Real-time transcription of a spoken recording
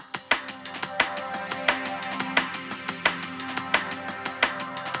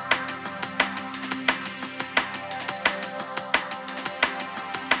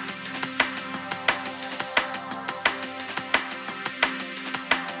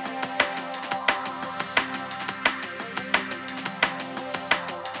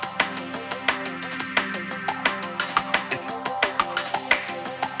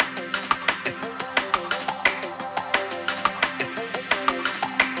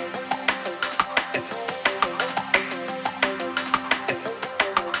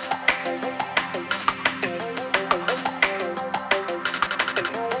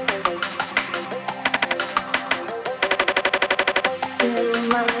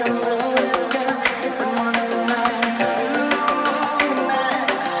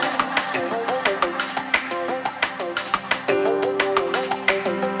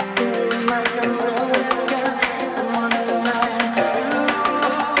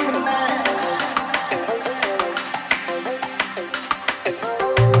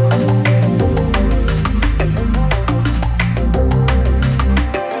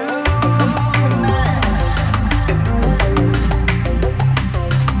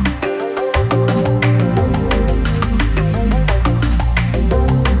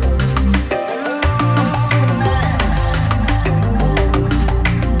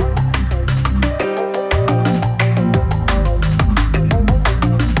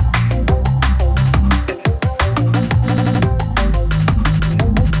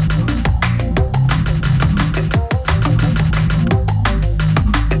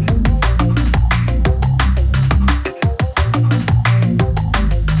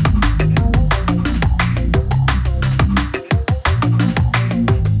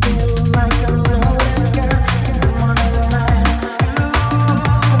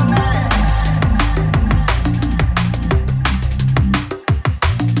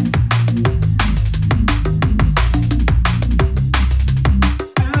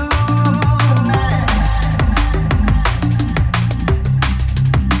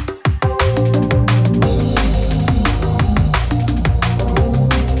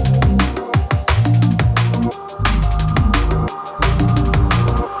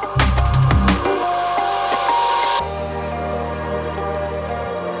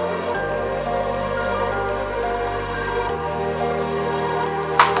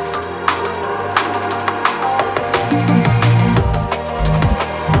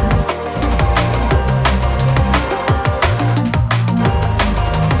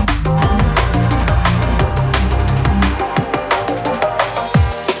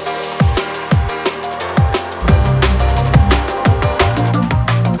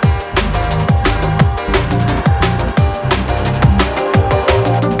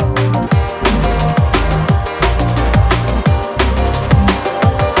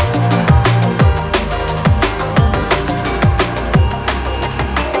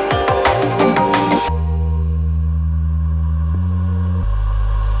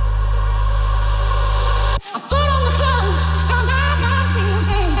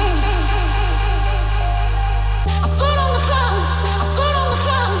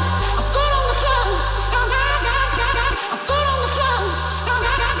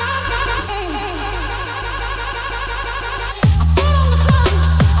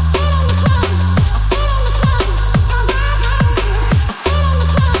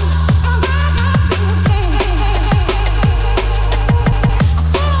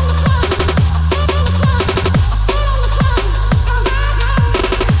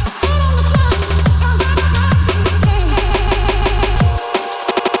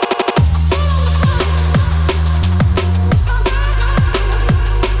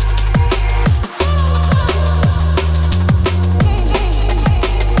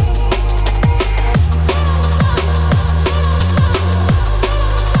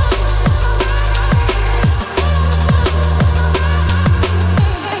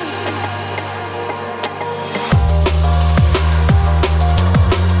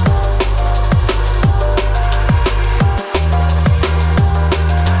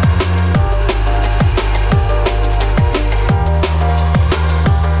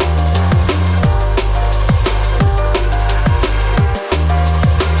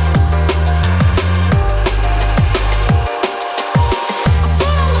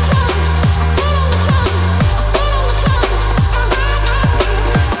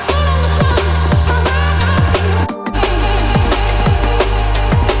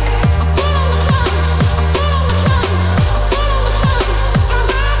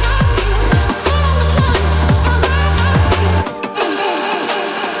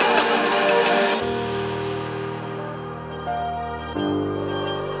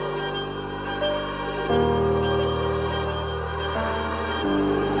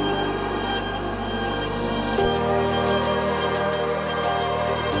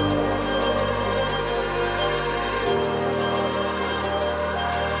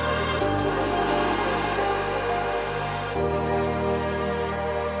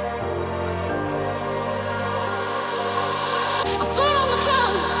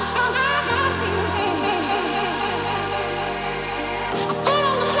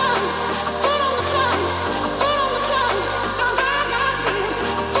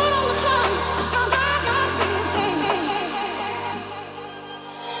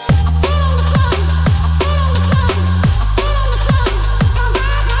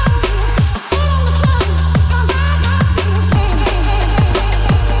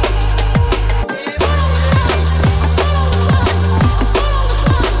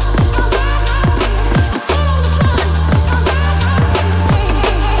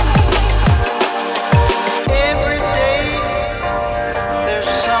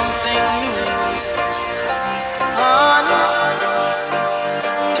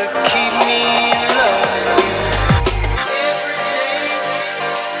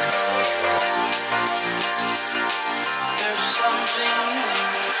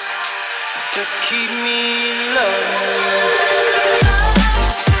keep me loving you.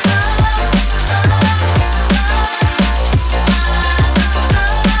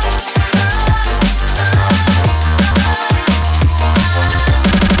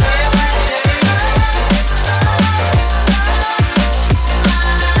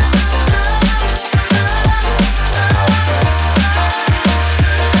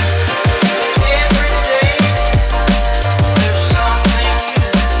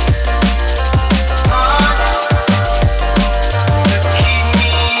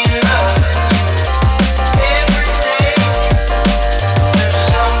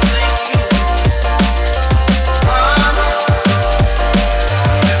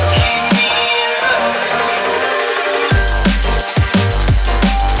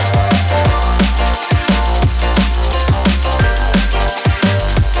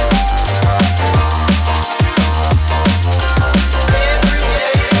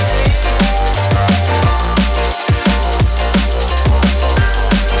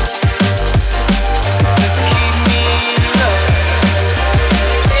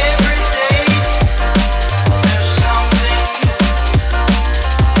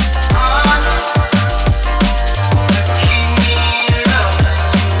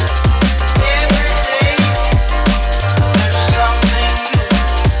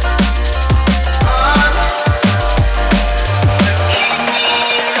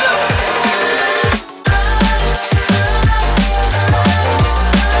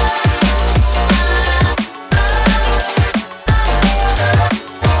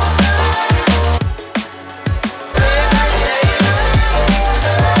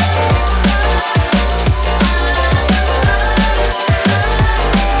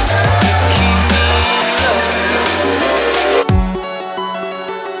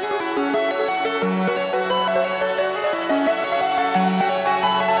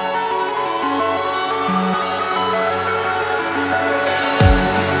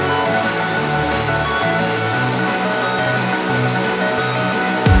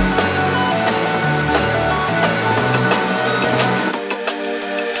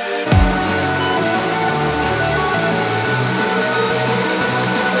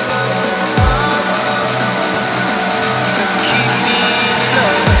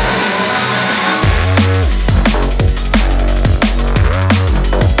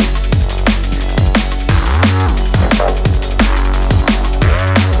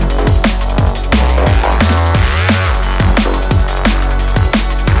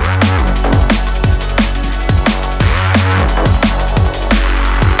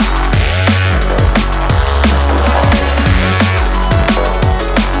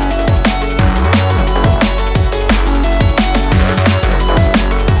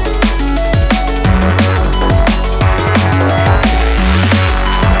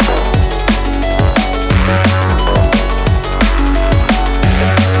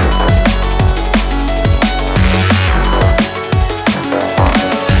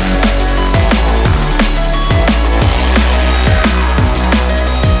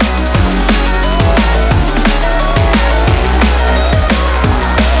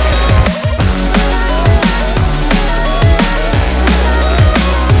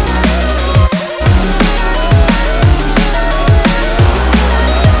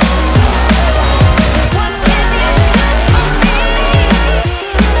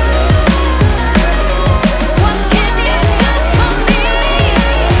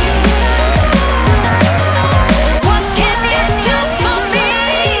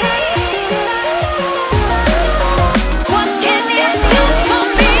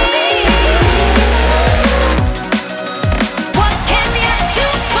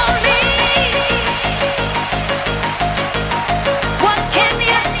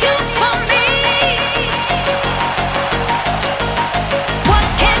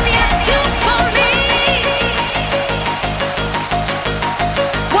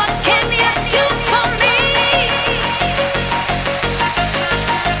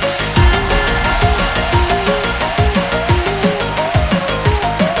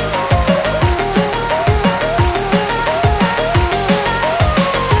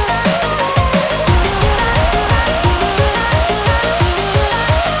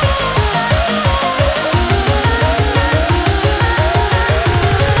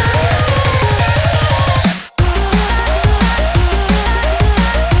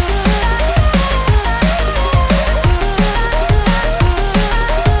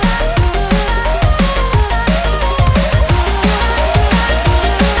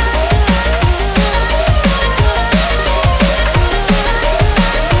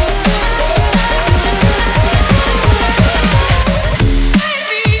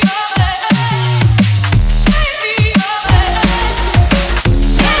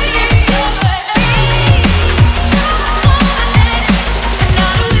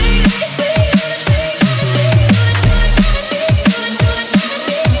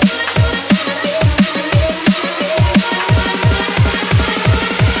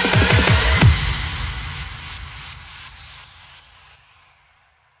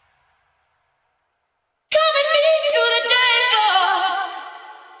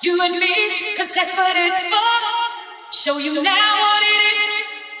 You and me, cause that's what it's for. Show you now what it is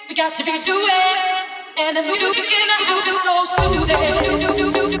we got to be doing. And the music in the house is so soothing.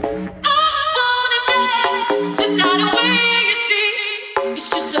 I wanna dance the night away, you see. It's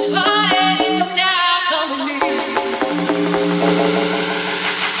just a party, so now come with me.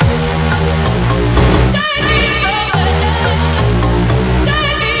 Take me away,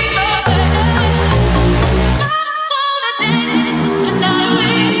 take me away. I wanna dance the night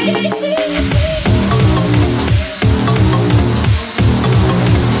away, you see.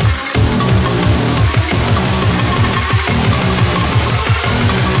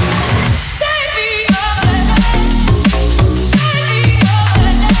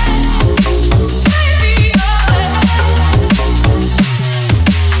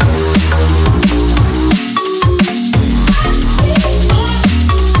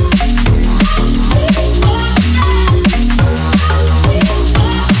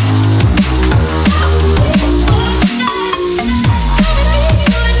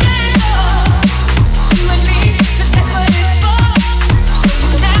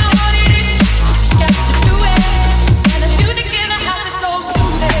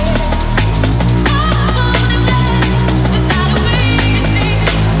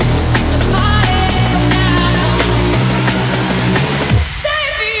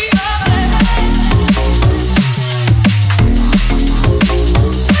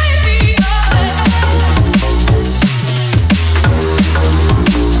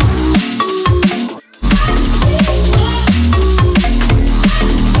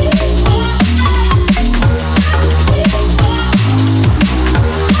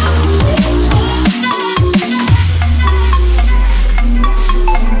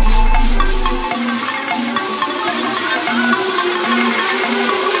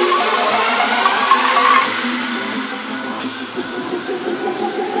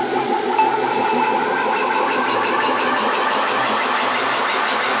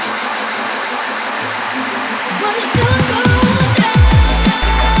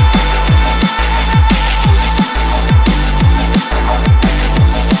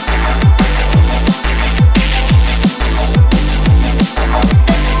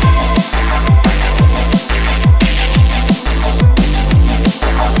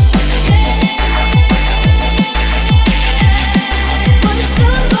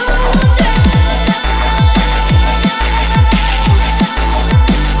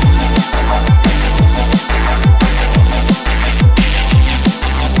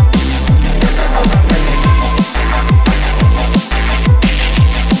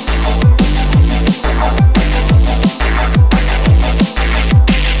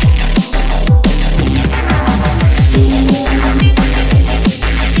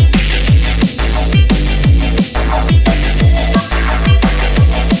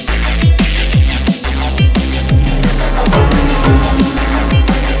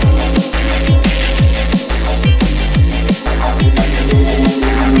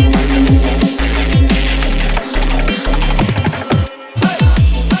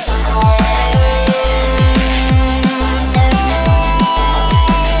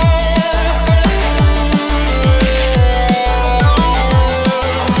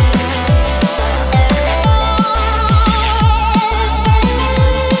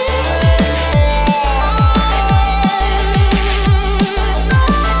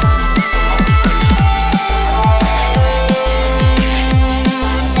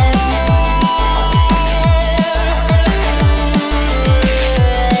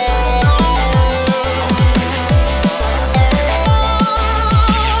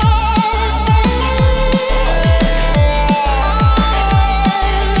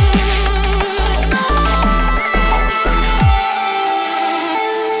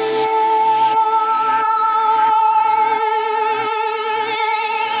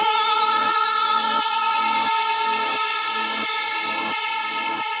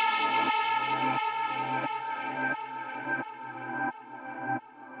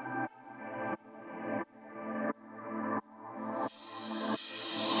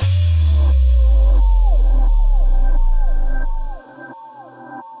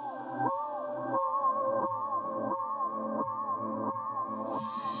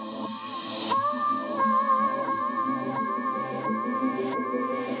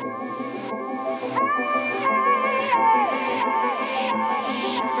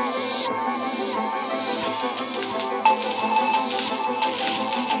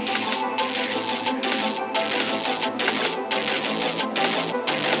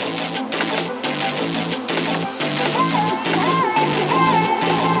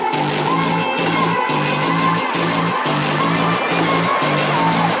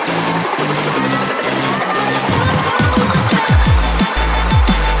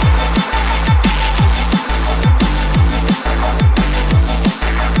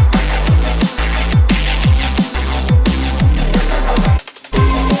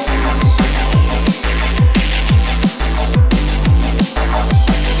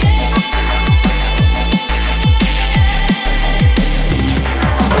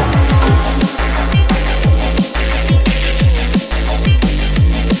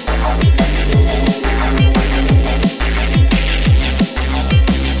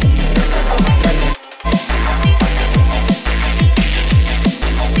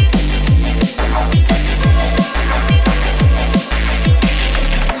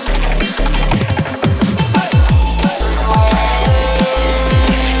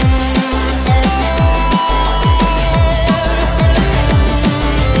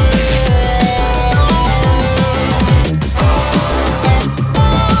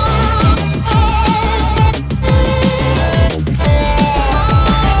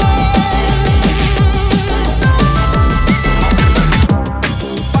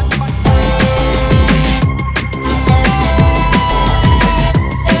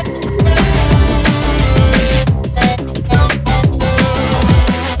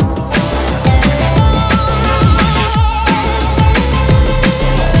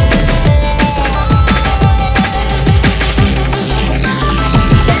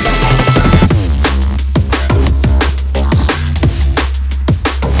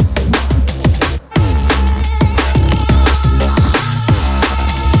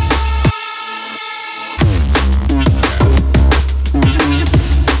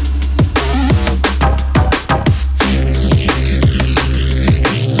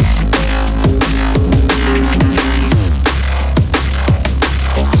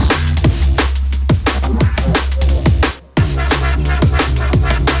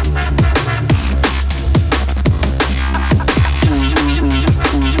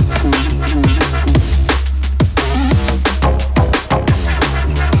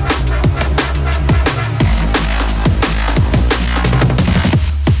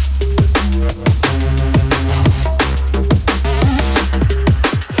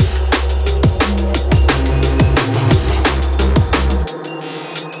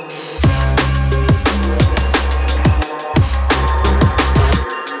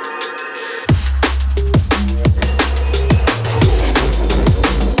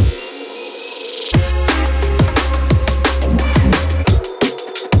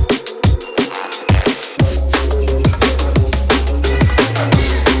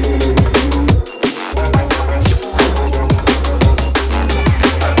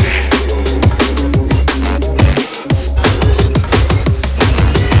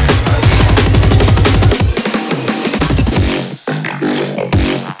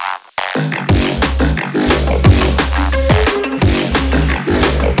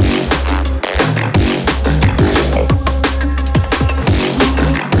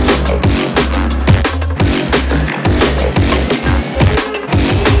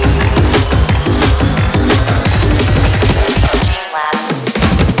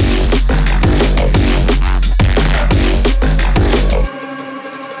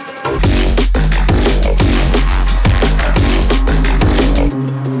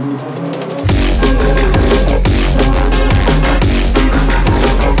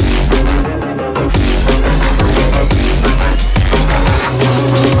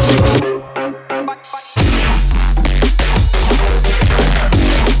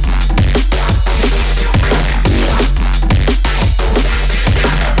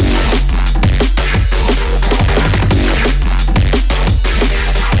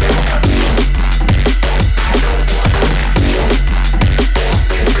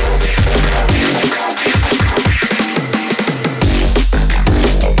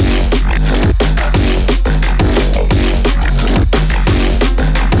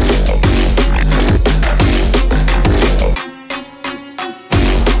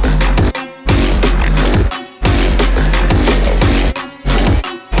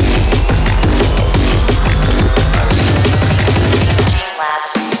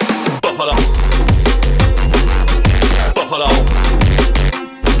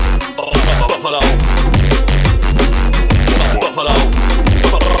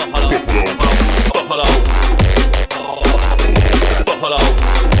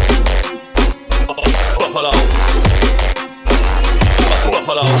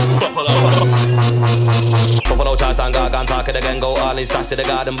 it again, go all in, stash to the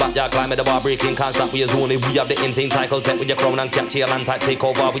garden, backyard, climb at the bar, breaking, can't stop, we are zoning. We have the in-thing, title, tech with your crown and capture your land type, take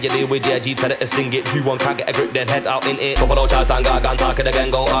over, with your deal with JG, tell it to sting it. You one can't get a grip, then head out in it. Go for no child and gargan, talk it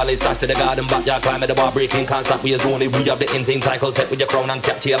again, go all in, stash to the garden, backyard, climb at the bar, breaking, can't stop, we are zoning. We have the in-thing, title, tech with your crown and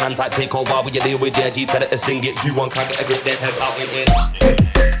capture your land type, take over, with your deal with JG, tell it to sting it. You one can't get a grip, then head out in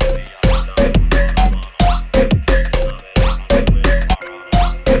it.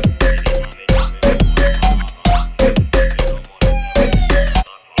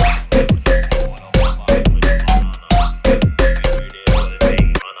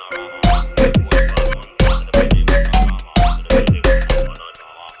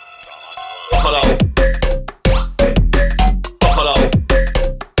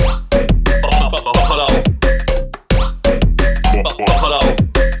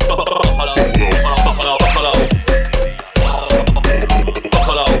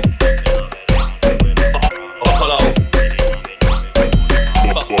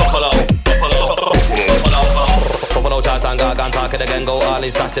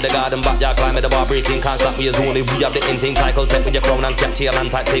 Stash to the garden, backyard, climb at the bar, breaking, can't stop, we are zoning. We have the in-thing, title, tech with your crown and capture your land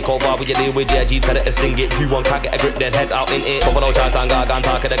type, take over, with your deal with JG, tell it to sting it. You one can't get a grip, then head out in it. Buffalo chart and gargan,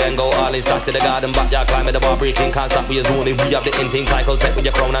 talk it again, go all in. Stash to the garden, backyard, climb at the bar, breaking, can't stop, we are zoning. We have the in-thing, title, tech with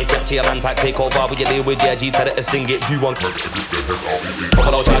your crown and capture your land type, take over, with your deal with JG, tell it to sting it. You one can't get a grip, then head out in it.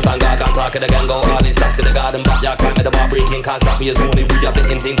 Buffalo chart and gargan, talk it again, go all in. Stash to the garden, backyard, climb at the bar, breaking, can't stop, we are zoning. We have the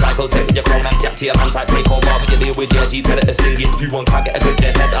in-thing, title, tech with your crown and capture your land type, take over, with your deal with JG, tell it to sting it. You one can't get a grip,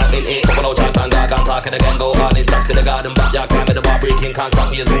 then head out in it. Buffalo chart and gargan, talk it again, go all in. Stash to the garden, backyard, climb at the bar, breaking, can't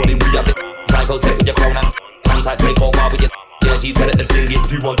stop, we are zoning. We have the title, tech with your crown and type, take over, with your JG, tell it to sing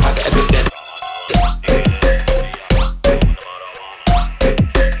it. You one can't get a grip, then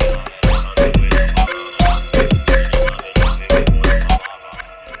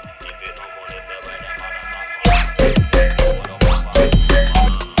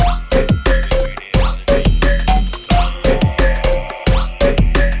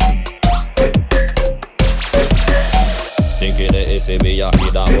see me a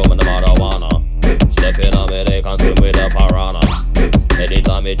hit that rum and the marijuana. Step in a me, they can swim with the piranha.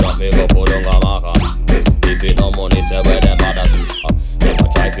 Anytime me drop me go put on a marker. If it no money, say where them bad as never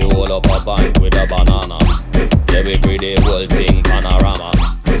try to hold up a bank with a banana. Yeah, we breed the whole thing panorama.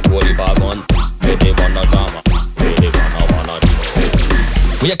 Holy bag on, we live on the drama. We live on the drama.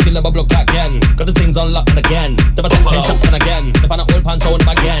 We a kill them a block again. Got the things unlocked again. They protect 10 shots and again. They pan a old pants on them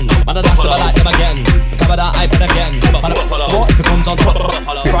again. Man a dash them a like them again. Cover that iPad again. Man a what if it comes on top?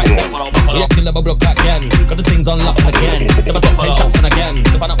 Right then. We a kill them a block again. Got the things unlocked again. They protect 10 shots and again.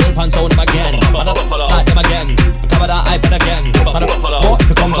 They pan a old pants on them again. Man a like them again. Cover that iPad again. Man a what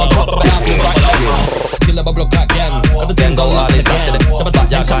if it comes on top? But I'll be right there. Kill them a block again. Got the things unlocked again. They protect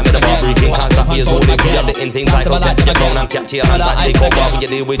 10 shots and again. Man a like them again. we have the in-thing, title, tech with your crown and capture your land type, take over, with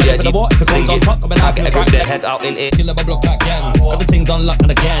your deal with JG, sing it. I get a grip, then head out in it. Kill them a block again. Got the things unlocked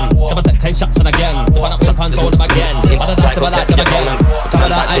again. They protect 10 shots and again. They pan up the pants on them again. Man a dash them a like them again. Cover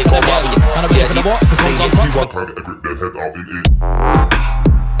that iPad again. Man a ready for the what? The things on top. You want to get a grip, then head out in it.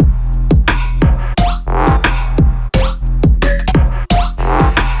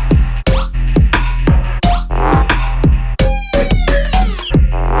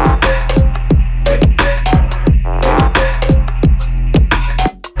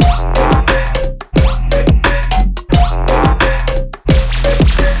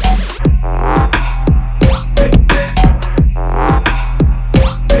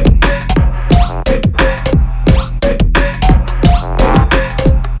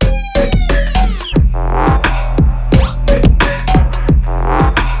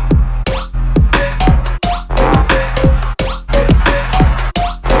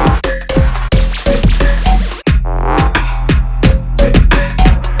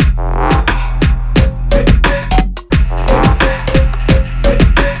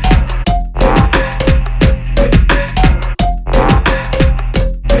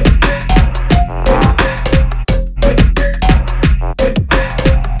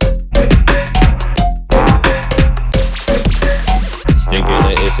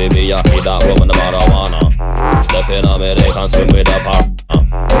 See me a hit that rum and the marijuana. Step in a me, they can swim with the piranha.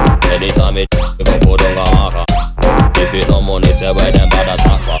 Anytime it go put on a marker. If it no money, say where them bad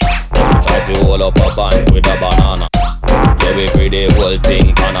attack for. Try to hold up a bank with a banana. Yeah, we breed the whole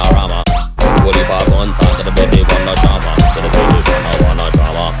thing panorama. Holy bag on time to the bed, they want no drama. To the bed, they want no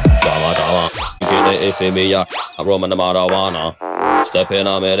drama. Drama. You see me a rum and the marijuana. Step in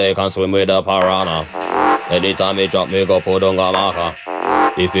a me, they can swim with the piranha. Anytime it drop me, go put on a marker.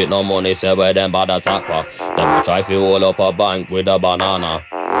 If it no money, say where them bad attack for. Them try to hold up a bank with a banana.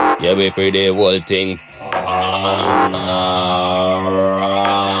 Yeah, we breed the whole thing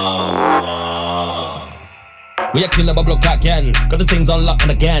We a kill them a block again. Got the things on lock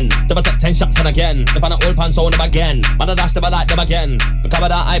and again. Them a take 10 shots and again. Them on a old pants on them again. Man a dash them a like them again. Because of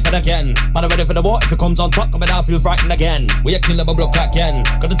that iPad again. Man a ready for the war. If it comes on top, coming out feel frightened again. We a kill them a block again.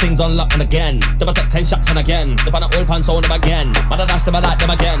 Got the things on lock and again. Them a take 10 shots and again. Them on a old pants on them again. Man a dash them a like them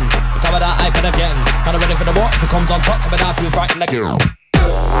again. Because of that iPad again. Man a ready for the war. If it comes on top, coming out feel frightened again.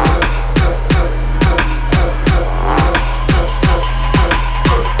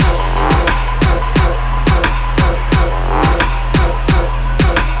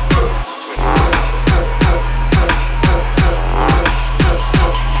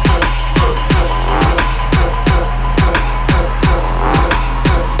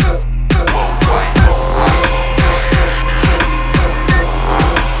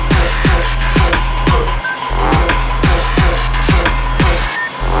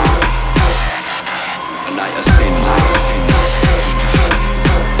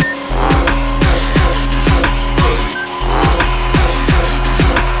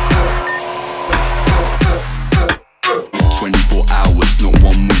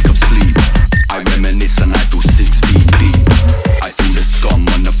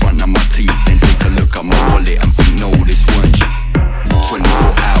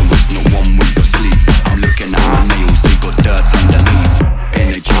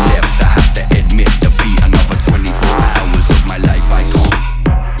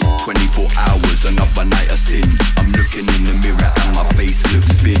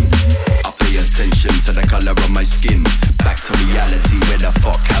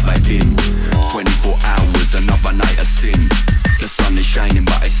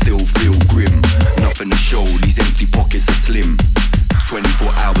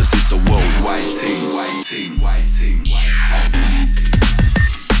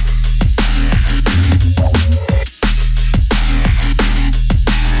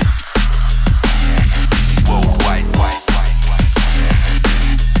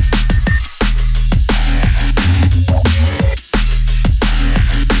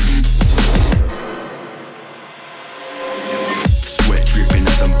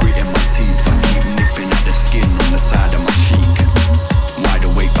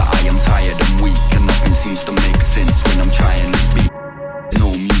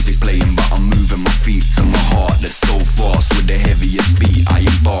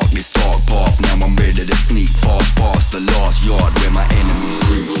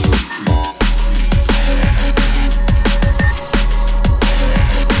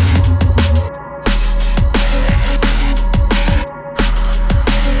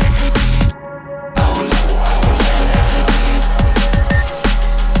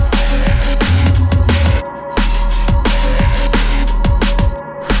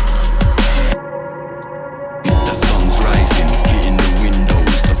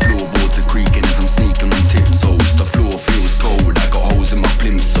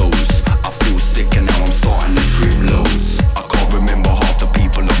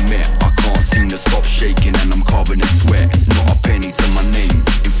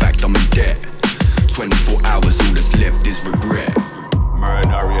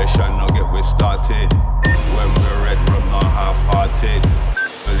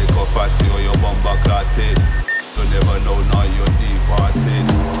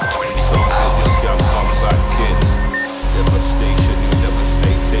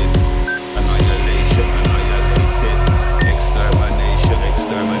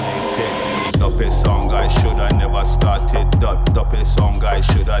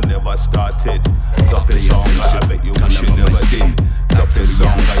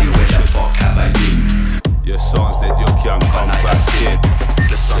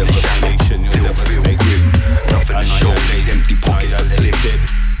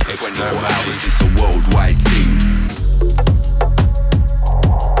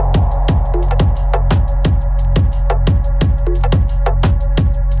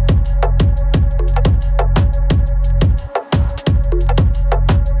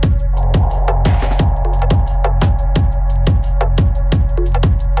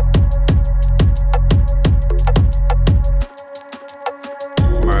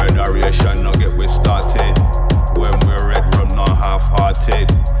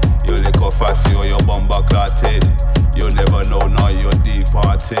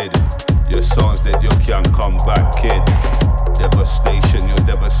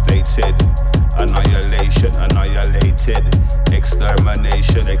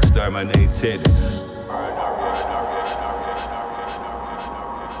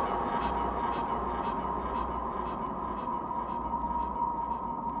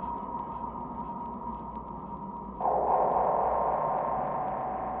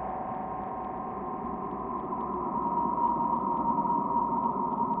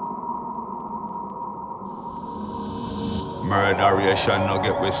 Murderation no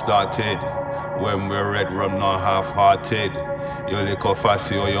get we started. When we red rum not half-hearted. You lick a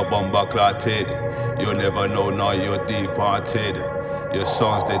fussy or your bomber clotted. You never know now you're departed. Your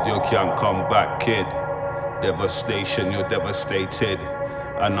songs that you can't come back, kid. Devastation, you're devastated.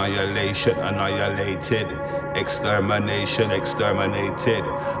 Annihilation, annihilated. Extermination, exterminated.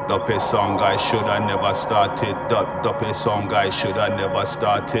 Duppy song I should have never started. Duppy song I should have never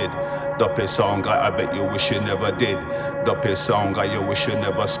started. Duppy song I bet you wish you never did. Duppy song I you wish you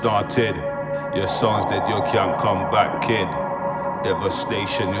never started. Your songs that you can't come back, kid.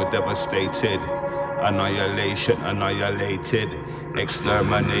 Devastation, you're devastated. Annihilation, annihilated.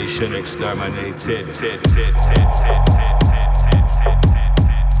 Extermination, exterminated.